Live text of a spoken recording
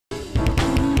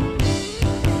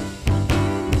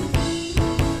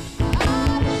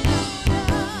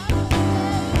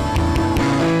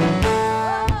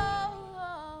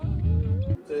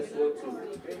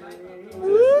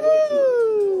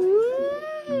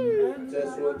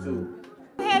1, 2.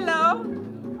 Hello.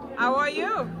 How are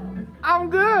you? I'm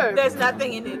good. There's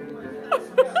nothing in it.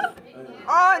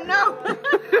 Oh no.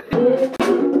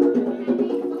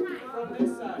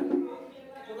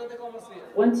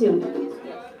 1, 2.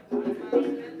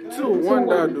 2, 1,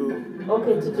 that dude.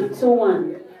 Okay, 2,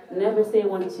 1. Never say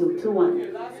 1, 2. 2,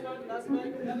 1.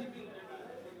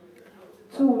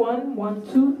 2, 1, 1,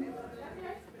 2.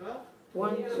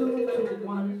 1, 2, 2,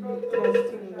 1.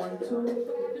 Testing 1, 2.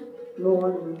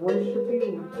 Lord, we worship you,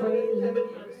 we praise you,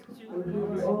 we give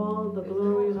you all the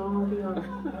glory and all the honor.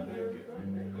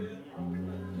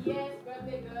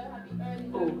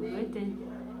 Oh, right there.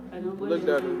 I don't go Look,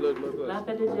 Daddy, look. Laugh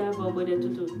at the job over there,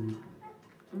 too.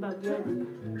 I'm back there.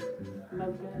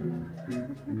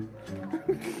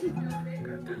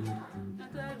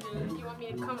 You want me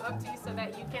to come up to you so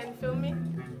that you can film me?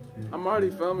 I'm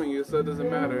already filming you, so it doesn't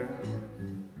matter.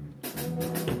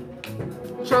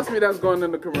 Trust me, that's going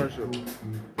in the commercial.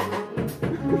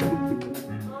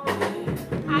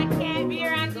 I can't be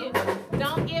around you.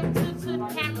 Don't give two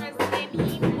cameras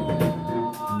anymore.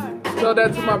 Tell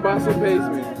that to my boss who pays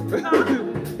me.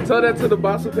 Tell that to the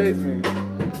boss who pays me.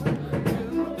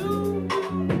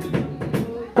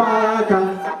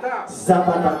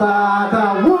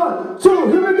 Zapatata, 1, 2,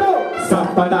 here we go.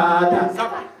 Zapatata,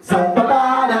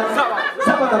 zapatata,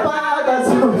 zapatata,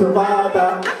 zapatata.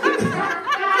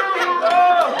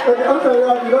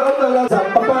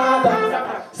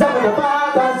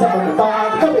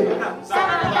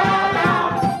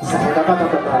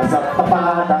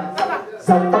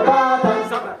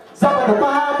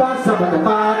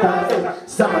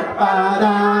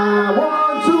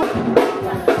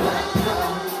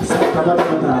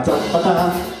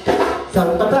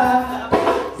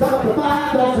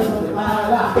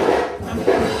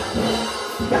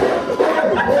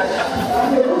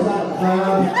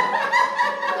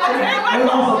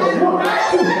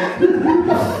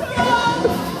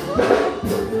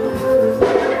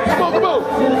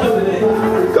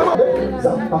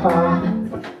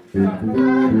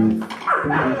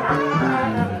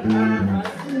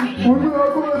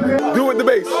 Do it with the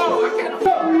bass.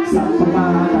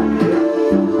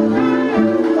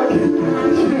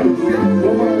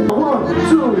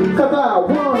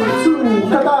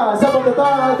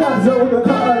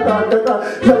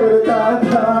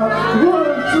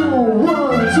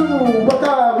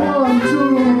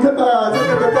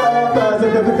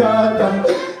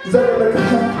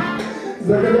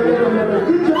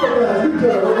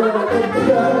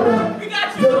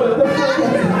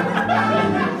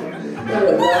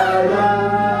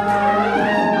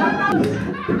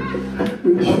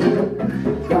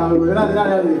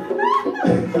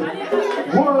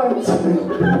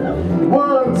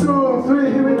 1, 2,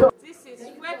 3, here we go. This is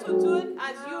Fretitude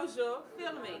as usual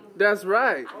filming. That's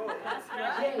right.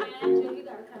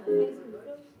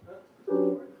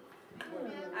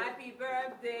 Happy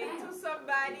birthday to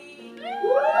somebody.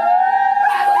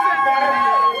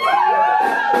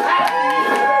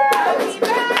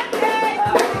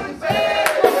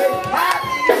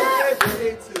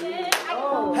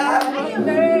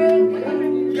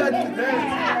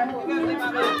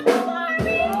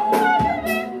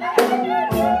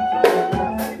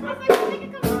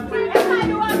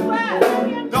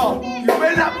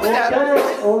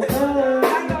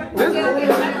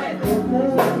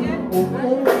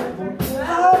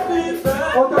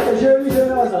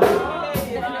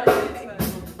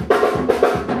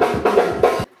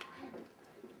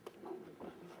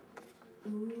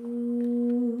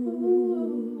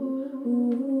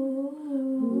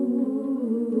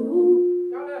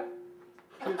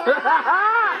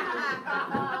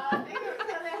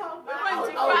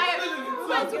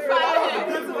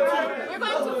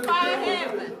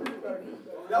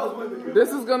 This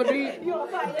is gonna be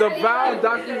the VOW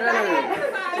documentary.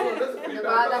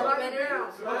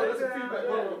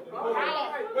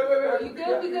 You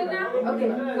good? We good now? Okay,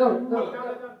 go.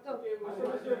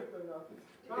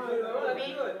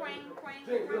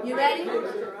 You ready?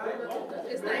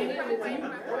 It's not here.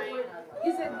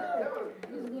 You said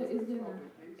it's good now.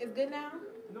 It's good now?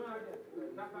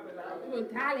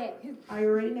 Are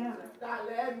you ready now?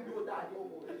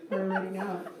 Are you ready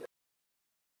now?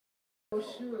 Oh,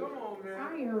 shoot.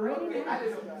 Are you ready now?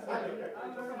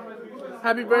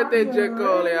 Happy birthday, J.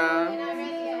 Cole, y'all.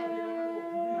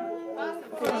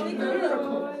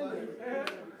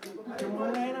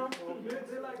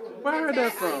 Where I heard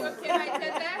that from? Can I touch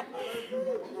that?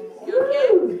 You okay?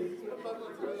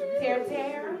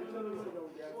 Tear.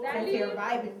 Daddy?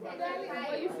 Vibing.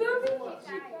 You feel me?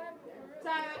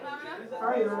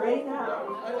 Are you ready now?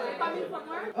 Coming from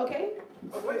work? Okay.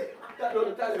 Okay, I'll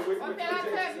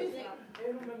play music.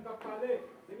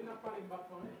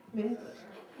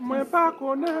 Mwen pa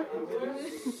konen.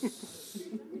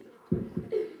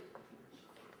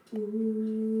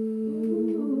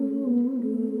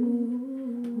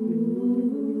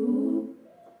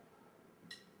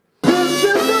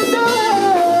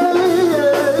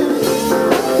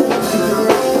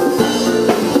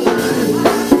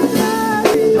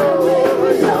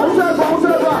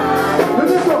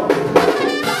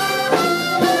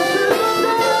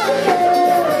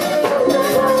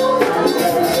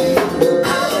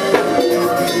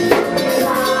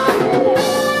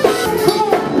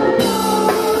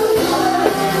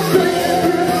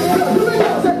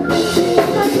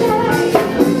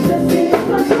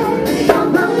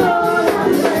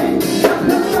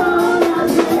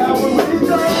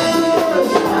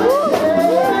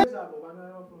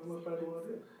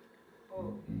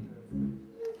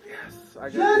 Yes, I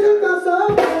got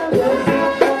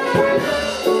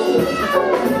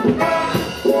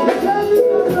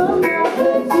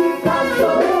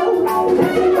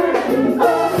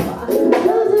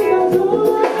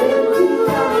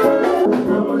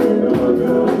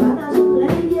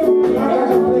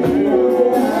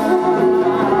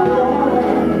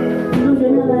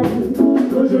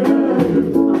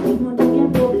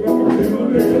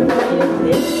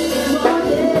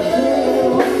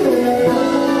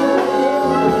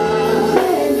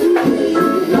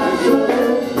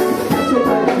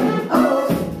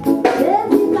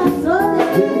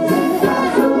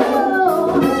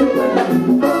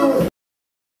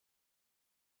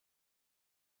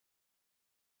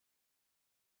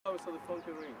so the phone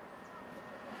can ring.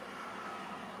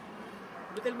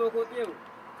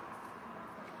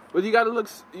 But you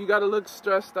gotta look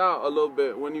stressed out a little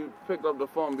bit when you pick up the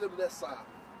phone.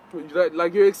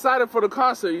 Like you're excited for the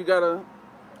concert, you gotta.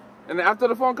 And after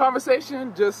the phone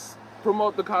conversation, just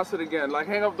promote the concert again. Like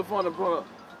hang up the phone and promote.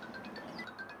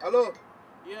 Hello.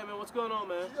 Yeah, man, what's going on,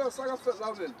 man? Yo, Saga Fit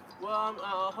Loving. Well,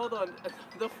 hold on.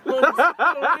 The phone is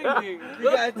still ringing.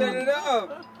 You gotta turn it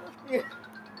off.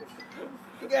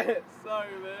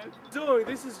 Sorry, man.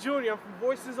 This is Junior. I'm from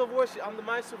Voices of Worship. I'm the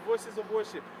master of Voices of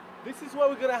Worship. This is where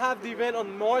we're gonna have the event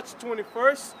on March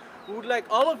 21st. We would like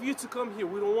all of you to come here.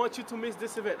 We don't want you to miss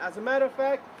this event. As a matter of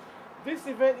fact, this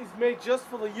event is made just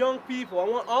for the young people. I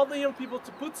want all the young people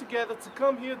to put together to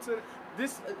come here to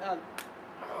this.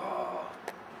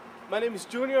 My name is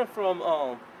Junior from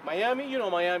Miami. You know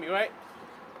Miami, right?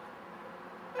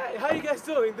 Hey, how you guys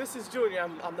doing? This is Junior.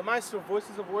 I'm the master of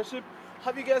Voices of Worship.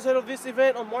 Have you guys heard of this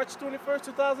event on March 21st,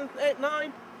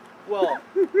 2009? Well,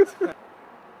 you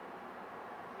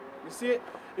see it?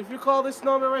 If you call this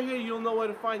number right here, you'll know where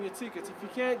to find your tickets. If you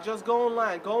can't, just go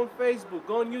online, go on Facebook,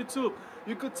 go on YouTube.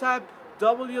 You could type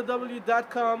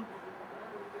www.com.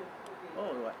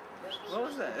 Oh, what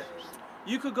was that?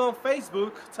 You could go on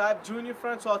Facebook, type Junior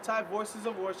Francois, type Voices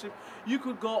of Worship. You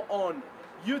could go on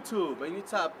YouTube and you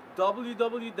type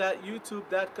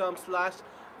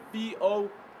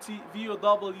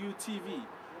www.youtube.com/VOWTV.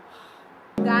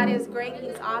 God is great.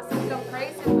 He's awesome. Come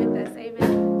praise Him with us.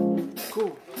 Amen.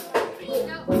 Cool.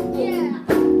 Yeah.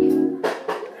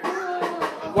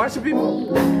 Watch the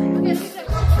people. Okay.